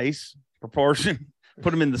size proportion,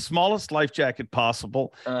 put him in the smallest life jacket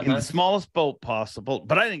possible, in the smallest boat possible.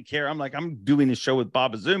 But I didn't care. I'm like, I'm doing a show with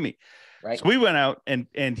Bob Azumi. Right. So we went out,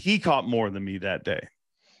 and he caught more than me that day.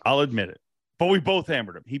 I'll admit it. But we both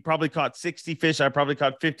hammered him. He probably caught 60 fish. I probably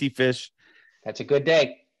caught 50 fish. That's a good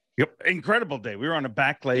day. Yep. Incredible day. We were on a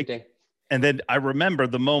back lake. And then I remember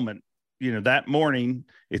the moment, that morning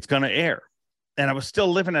it's going to air. And I was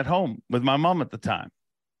still living at home with my mom at the time.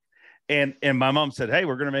 And my mom said, hey,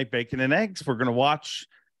 we're going to make bacon and eggs. We're going to watch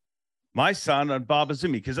my son on Bob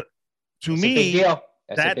Azumi. Because to me, a big deal.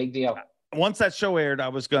 That's a big deal. Once that show aired, I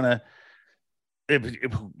was going to,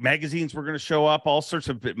 magazines were going to show up, all sorts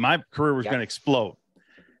of, my career was going to explode.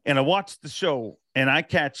 And I watched the show, and I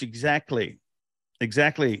catch exactly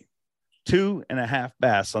 2.5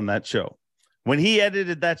 bass on that show. When he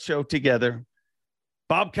edited that show together,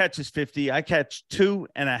 Bob catches 50, I catch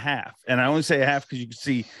 2.5. And I only say a half because you can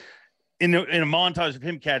see in a montage of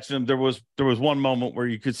him catching them, there was one moment where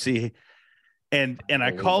you could see, and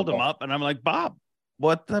I called him up, and I'm like, Bob,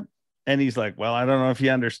 what the? And he's like, well, I don't know if you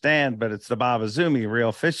understand, but it's the Bob Azumi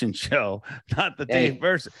Real Fishing Show, not the Dave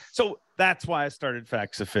Bursa. So that's why I started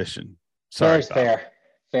Facts of Fishing. Sorry, fair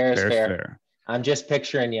is fair. I'm just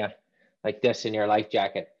picturing you like this in your life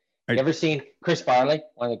jacket. You ever seen Chris Farley,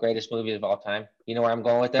 one of the greatest movies of all time? You know where I'm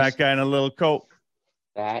going with this? That guy in a little coat.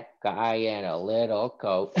 That guy in a little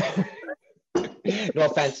coat. No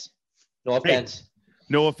offense. Hey,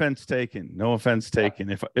 no offense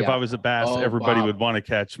taken. If I was a bass, everybody would want to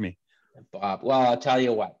catch me. Bob. Well, I'll tell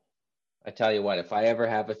you what. If I ever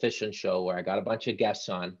have a fishing show where I got a bunch of guests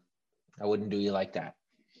on, I wouldn't do you like that.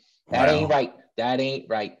 That ain't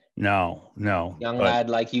right. No. Young lad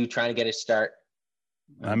like you trying to get a start.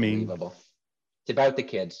 I mean, it's about the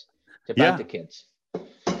kids. The kids.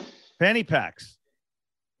 Fanny packs.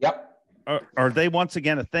 Yep. Are they once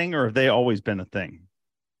again a thing, or have they always been a thing?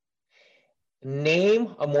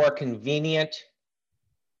 Name a more convenient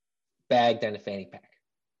bag than a fanny pack.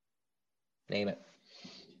 Name it.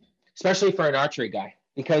 Especially for an archery guy,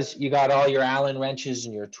 because you got all your Allen wrenches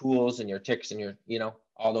and your tools and your ticks and your,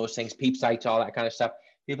 all those things, peep sights, all that kind of stuff.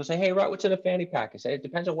 People say, hey, what's in a fanny pack? I say, it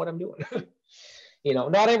depends on what I'm doing.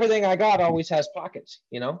 Not everything I got always has pockets.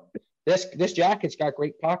 This jacket's got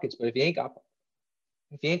great pockets, but if you ain't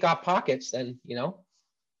got pockets, then what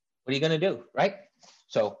are you gonna do, right?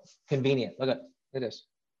 So convenient. Look at this.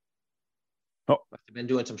 Oh, must have been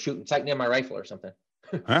doing some shooting, sighting in my rifle or something.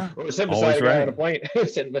 Huh? Sitting beside a guy on a plane.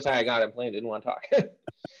 Sitting beside a guy on a plane, didn't want to talk.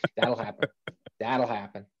 That'll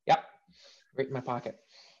happen. Yep, right in my pocket.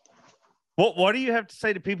 What do you have to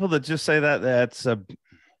say to people that just say that's a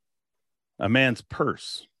man's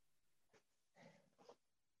purse?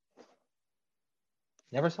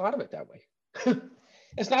 Never thought of it that way.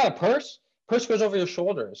 It's not a purse. Purse goes over your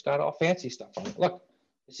shoulder. It's got all fancy stuff on it. Look,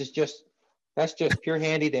 that's just pure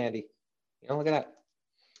handy dandy. Look at that.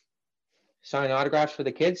 Sign autographs for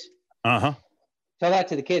the kids. Uh-huh. Tell that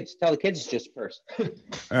to the kids. Tell the kids it's just a purse.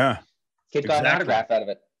 Yeah. Kid got an autograph out of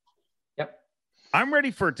it. Yep. I'm ready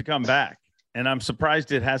for it to come back, and I'm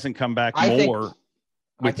surprised it hasn't come back more.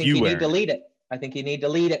 I think you need to lead it.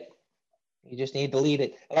 You just need to lead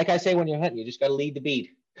it. Like I say, when you're hunting, you just got to lead the bead.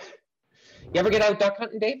 You ever get out duck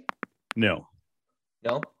hunting, Dave? No.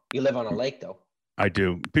 No? You live on a lake, though. I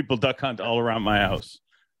do. People duck hunt all around my house.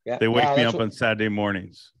 Yeah. They wake me up on Saturday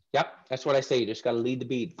mornings. Yep. That's what I say. You just got to lead the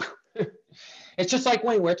bead. It's just like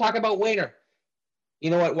Wayne. We're talking about Wayner. You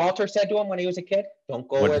know what Walter said to him when he was a kid? Don't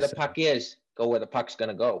go where the puck is. Go where the puck's going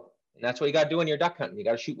to go. And that's what you got to do when you're duck hunting. You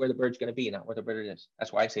got to shoot where the bird's going to be, not where the bird is.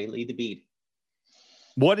 That's why I say lead the bead.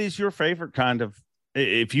 What is your favorite kind of,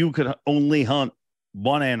 if you could only hunt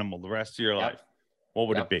one animal the rest of your life, what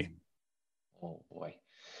would it be? Oh, boy.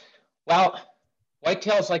 Well,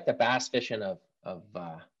 whitetail's like the bass fishing of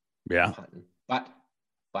hunting.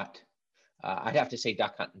 But I'd have to say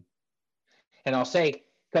duck hunting. And I'll say,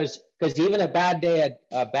 because even a bad day,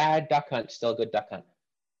 a bad duck hunt is still a good duck hunt.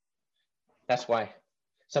 That's why.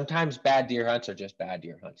 Sometimes bad deer hunts are just bad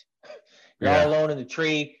deer hunts. You're all alone in the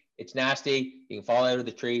tree. It's nasty. You can fall out of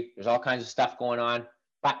the tree. There's all kinds of stuff going on.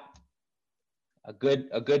 But a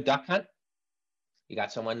good duck hunt, you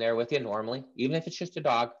got someone there with you normally, even if it's just a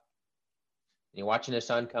dog. And you're watching the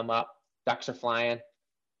sun come up. Ducks are flying.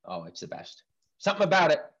 Oh, it's the best. Something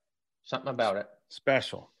about it.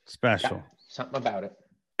 Special. Yeah, something about it.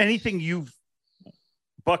 Anything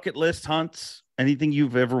bucket list hunts, anything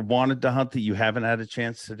you've ever wanted to hunt that you haven't had a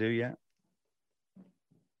chance to do yet?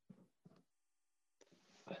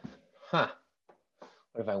 Huh.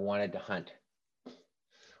 What if I wanted to hunt?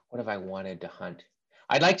 What if I wanted to hunt?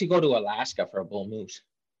 I'd like to go to Alaska for a bull moose.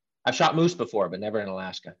 I've shot moose before, but never in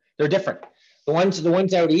Alaska. They're different. The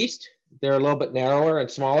ones out east, they're a little bit narrower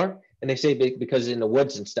and smaller, and they say because in the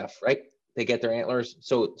woods and stuff, right? They get their antlers,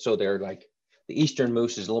 so they're like the eastern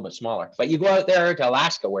moose is a little bit smaller. But you go out there to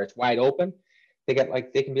Alaska where it's wide open, they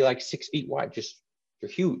can be like 6 feet wide. Just they're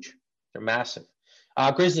huge. They're massive.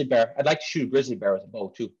 Grizzly bear. I'd like to shoot a grizzly bear with a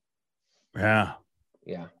bow too. Yeah.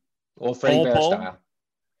 Yeah. Old Freddy Bear style.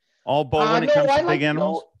 All bow when it comes to big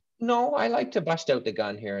animals? No, I like to bust out the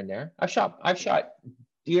gun here and there. I've shot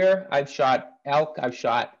deer, I've shot elk, I've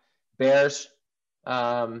shot bears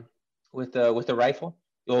with the rifle,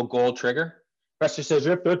 the old gold trigger. Buster says,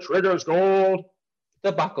 if the trigger's gold,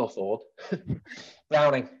 the buckle fold.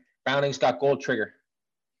 Browning's got gold trigger.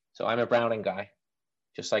 So I'm a Browning guy.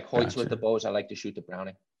 Just like Hoyts with the bows, I like to shoot the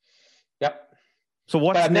Browning. Yep. So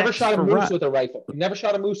what's I've never shot a moose Rut? with a rifle. I've never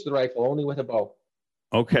shot a moose with a rifle, only with a bow.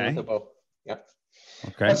 Okay. With a bow. Yep.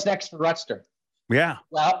 Okay. What's next for Rutster? Yeah.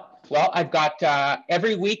 Well, I've got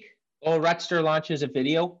every week, old Rutster launches a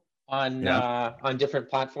video on different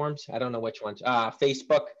platforms. I don't know which ones.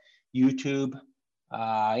 Facebook, YouTube,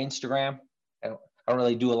 Instagram. I don't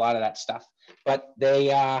really do a lot of that stuff, but they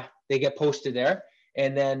get posted there.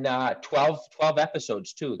 And then 12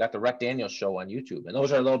 episodes too. Got the Rut Daniels show on YouTube, and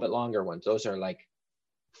those are a little bit longer ones. Those are like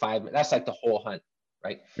 5 minutes. That's like the whole hunt,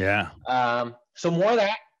 right? Yeah. So more of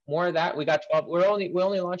that. We got 12. We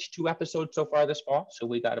only launched 2 episodes so far this fall, so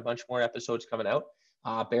we got a bunch more episodes coming out.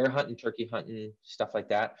 Bear hunting, turkey hunting, stuff like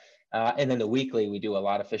that. And then the weekly, we do a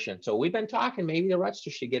lot of fishing. So we've been talking. Maybe the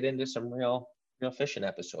Rutster should get into some real fishing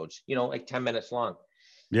episodes. Like 10 minutes long.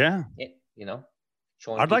 Yeah.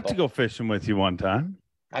 I'd like to go fishing with you one time.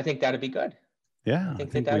 I think that'd be good. Yeah. I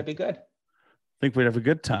think that'd be good. I think we'd have a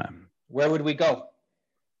good time. Where would we go?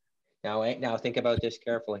 Now think about this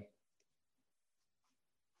carefully.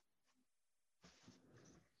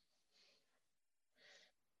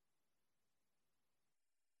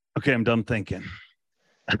 Okay, I'm done thinking.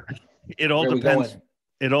 It all depends.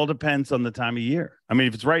 It all depends on the time of year. I mean,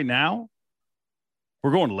 if it's right now,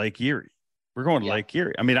 we're going to Lake Erie. Lake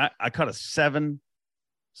Erie. I mean, I caught a 7-12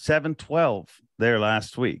 there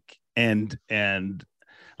last week, and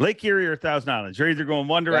Lake Erie or Thousand Islands. You're either going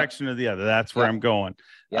one direction or the other. That's where I'm going.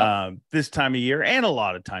 This time of year, and a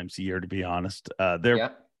lot of times a year, to be honest.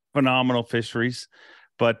 They're phenomenal fisheries.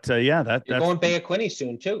 But that's going Bay of Quinte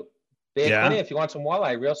soon too. Bay of Quinte, if you want some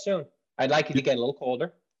walleye real soon. I'd like you to get a little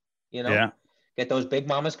colder. Get those big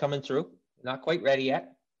mamas coming through. Not quite ready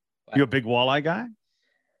yet. You a big walleye guy?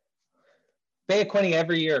 Bay of Quinte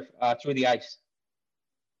every year through the ice.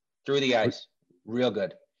 Real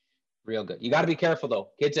good. You got to be careful though.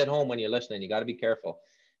 Kids at home, when you're listening, you got to be careful.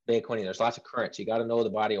 Bay of Quinte, there's lots of currents. You got to know the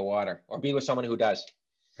body of water, or be with someone who does.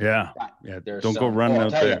 Yeah. Don't go running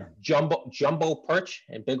out there. Jumbo perch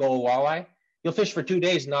and big old walleye. You'll fish for 2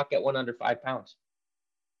 days and not get one under 5 pounds.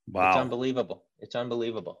 Wow. It's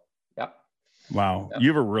unbelievable. Yep. Wow. Yep.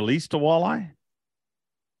 You ever released a walleye?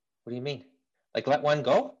 What do you mean? Like let one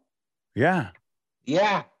go? Yeah.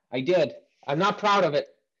 Yeah, I did. I'm not proud of it.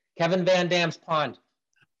 Kevin Van Dam's pond.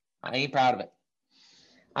 I ain't proud of it.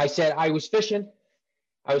 I said, I was fishing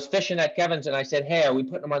at Kevin's, and I said, hey, are we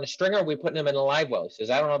putting them on the stringer, or are we putting them in the live well? He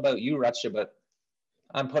says, I don't know about you, Rutster, but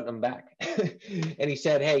I'm putting them back. And he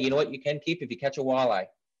said, hey, you know what you can keep? If you catch a walleye,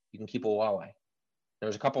 you can keep a walleye. There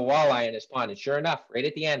was a couple of walleye in his pond, and sure enough, right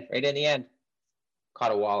in the end,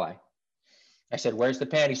 caught a walleye. I said, where's the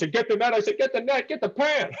pan? He said, get the net. I said, get the net, get the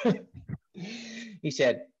pan. He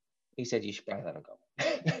said, you should probably let him go.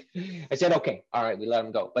 I said, okay, all right, we let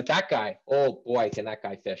him go. But that guy, oh boy, can that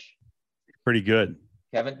guy fish. Pretty good.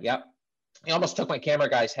 Kevin, yep. He almost took my camera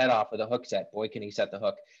guy's head off with a hook set. Boy, can he set the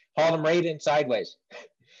hook. Hauled him right in sideways.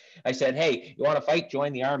 I said, hey, you want to fight?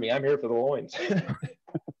 Join the army. I'm here for the loins.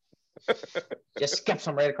 Just skips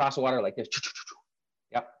him right across the water like this.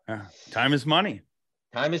 Yep. Time is money.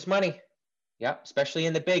 Time is money. Yep. Especially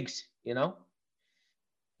in the bigs,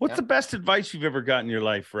 What's the best advice you've ever gotten in your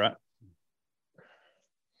life, Rut?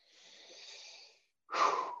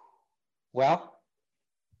 Well,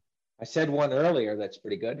 I said one earlier that's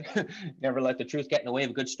pretty good. Never let the truth get in the way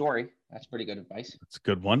of a good story. That's pretty good advice. That's a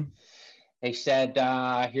good one. They said,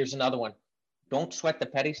 here's another one. Don't sweat the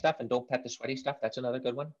petty stuff and don't pet the sweaty stuff. That's another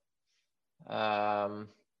good one.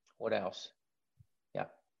 What else? Yeah.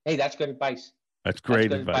 Hey, that's good advice. That's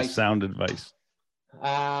great advice. Sound advice.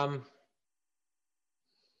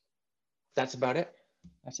 That's about it.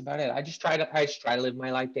 I just try to live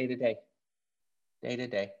my life day to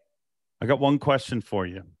day. I got one question for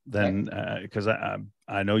you then, because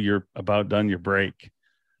I know you're about done your break.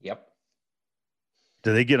 Yep.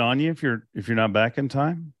 Do they get on you if you're not back in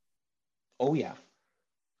time? Oh yeah.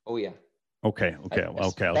 Oh yeah. Okay.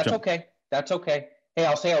 That's okay. That's okay. Hey,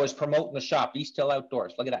 I'll say I was promoting the shop, East Hill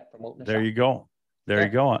Outdoors. Look at that, promoting the shop. There you go. There you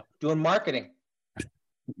go. Doing marketing.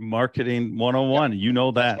 Marketing 101. Yep. You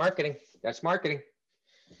know that. That's marketing.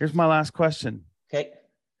 Here's my last question. Okay.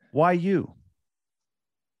 Why you?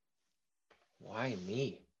 Why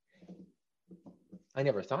me? I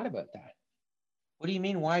never thought about that. What do you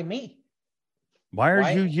mean, why me? Why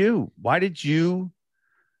are you? Why did you?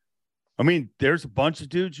 I mean, there's a bunch of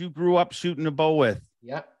dudes you grew up shooting a bow with.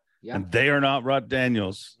 Yeah. And they are not Rut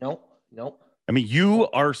Daniels. Nope. I mean, you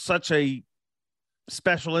are such a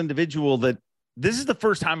special individual that this is the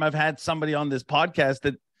first time I've had somebody on this podcast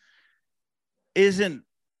that isn't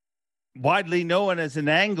widely known as an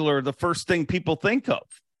angler, the first thing people think of.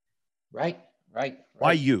 Right.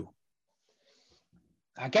 Why you?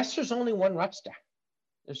 I guess there's only one Rutster.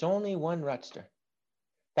 That's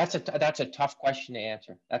a tough question to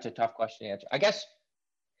answer. I guess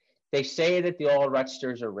they say that the all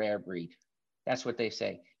Rutster is a rare breed. That's what they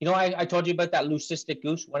say. You know, I told you about that leucistic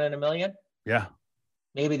goose, 1 in a million. Yeah.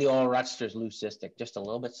 Maybe the all Rutster is leucistic, just a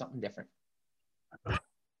little bit something different.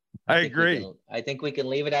 I agree. I think we can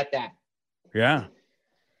leave it at that. Yeah,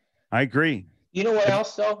 I agree. You know what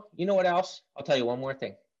else, though? I'll tell you one more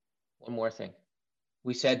thing.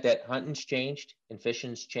 We said that hunting's changed and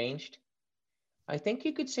fishing's changed. I think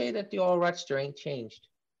you could say that the all Rutster ain't changed.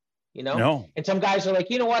 You know? No. And some guys are like,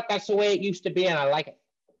 you know what? That's the way it used to be, and I like it.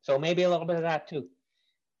 So maybe a little bit of that, too.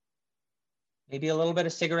 Maybe a little bit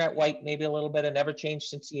of cigarette white, maybe a little bit of never changed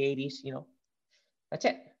since the 80s, you know. That's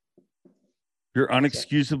it. You're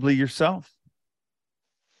unexcusably yourself.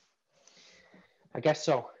 I guess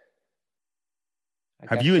so.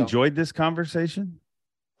 Have you enjoyed this conversation?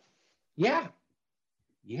 Yeah.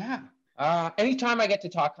 Anytime I get to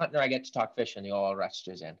talk hunting or I get to talk fishing, the all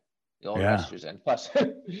Rutster's in. Plus,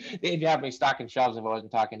 they'd have me stocking shelves if I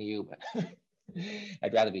wasn't talking to you, but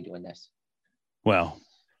I'd rather be doing this. Well,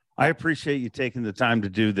 I appreciate you taking the time to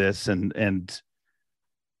do this, and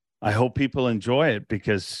I hope people enjoy it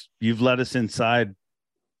because you've let us inside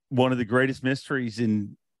one of the greatest mysteries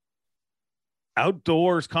in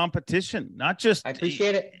outdoors competition. Not just. I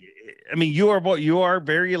appreciate it. I mean, you are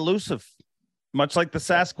very elusive, much like the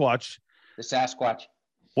Sasquatch.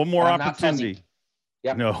 One more opportunity.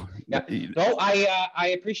 Yeah. No.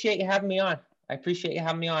 I appreciate you having me on.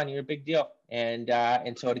 You're a big deal. And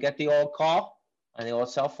so to get the old call on the old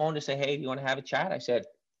cell phone to say, hey, do you want to have a chat? I said,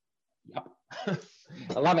 yep.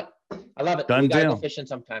 I love it. Done we got to deal. go fishing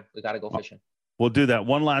sometime. We got to go fishing. We'll do that.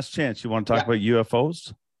 One last chance. You want to talk about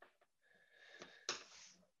UFOs?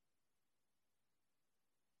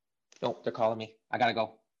 Nope, they're calling me. I got to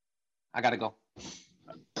go. I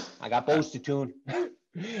got bows to tune.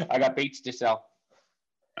 I got baits to sell.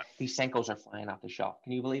 These Senkos are flying off the shelf.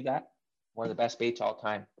 Can you believe that? One of the best baits all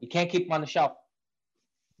time. You can't keep them on the shelf.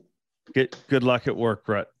 Good luck at work,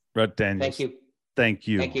 Rut Daniels. Thank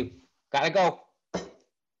you. Gotta go.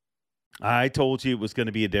 I told you it was going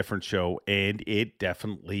to be a different show, and it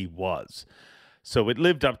definitely was. So it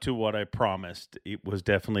lived up to what I promised. It was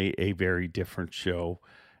definitely a very different show.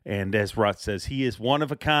 And as Rut says, he is one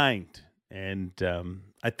of a kind. And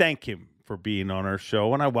I thank him for being on our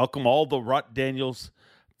show. And I welcome all the Rut Daniels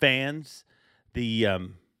fans, the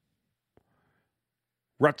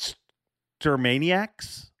Rutster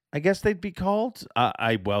Maniacs, I guess they'd be called.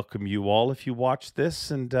 I welcome you all if you watch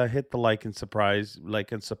this and hit the like and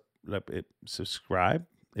subscribe.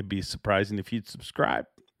 It'd be surprising if you'd subscribe.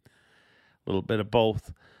 A little bit of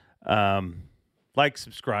both. Like,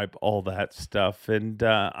 subscribe, all that stuff. And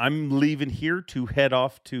I'm leaving here to head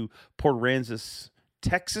off to Port Aransas,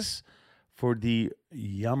 Texas for the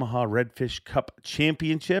Yamaha Redfish Cup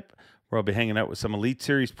Championship, where I'll be hanging out with some Elite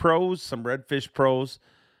Series pros, some Redfish pros.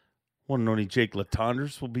 One and only Jake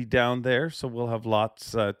Latonders will be down there, so we'll have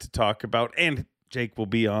lots to talk about. And Jake will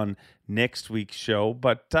be on next week's show.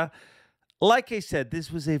 But like I said,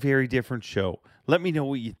 this was a very different show. Let me know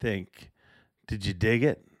what you think. Did you dig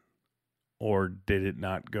it? Or did it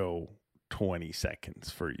not go 20 seconds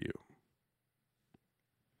for you?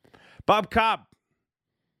 Bob Cobb,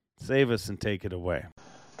 save us and take it away.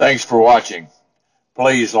 Thanks for watching.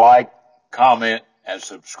 Please like, comment, and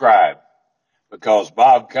subscribe, because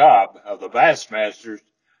Bob Cobb of the Bassmasters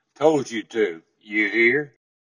told you to. You hear?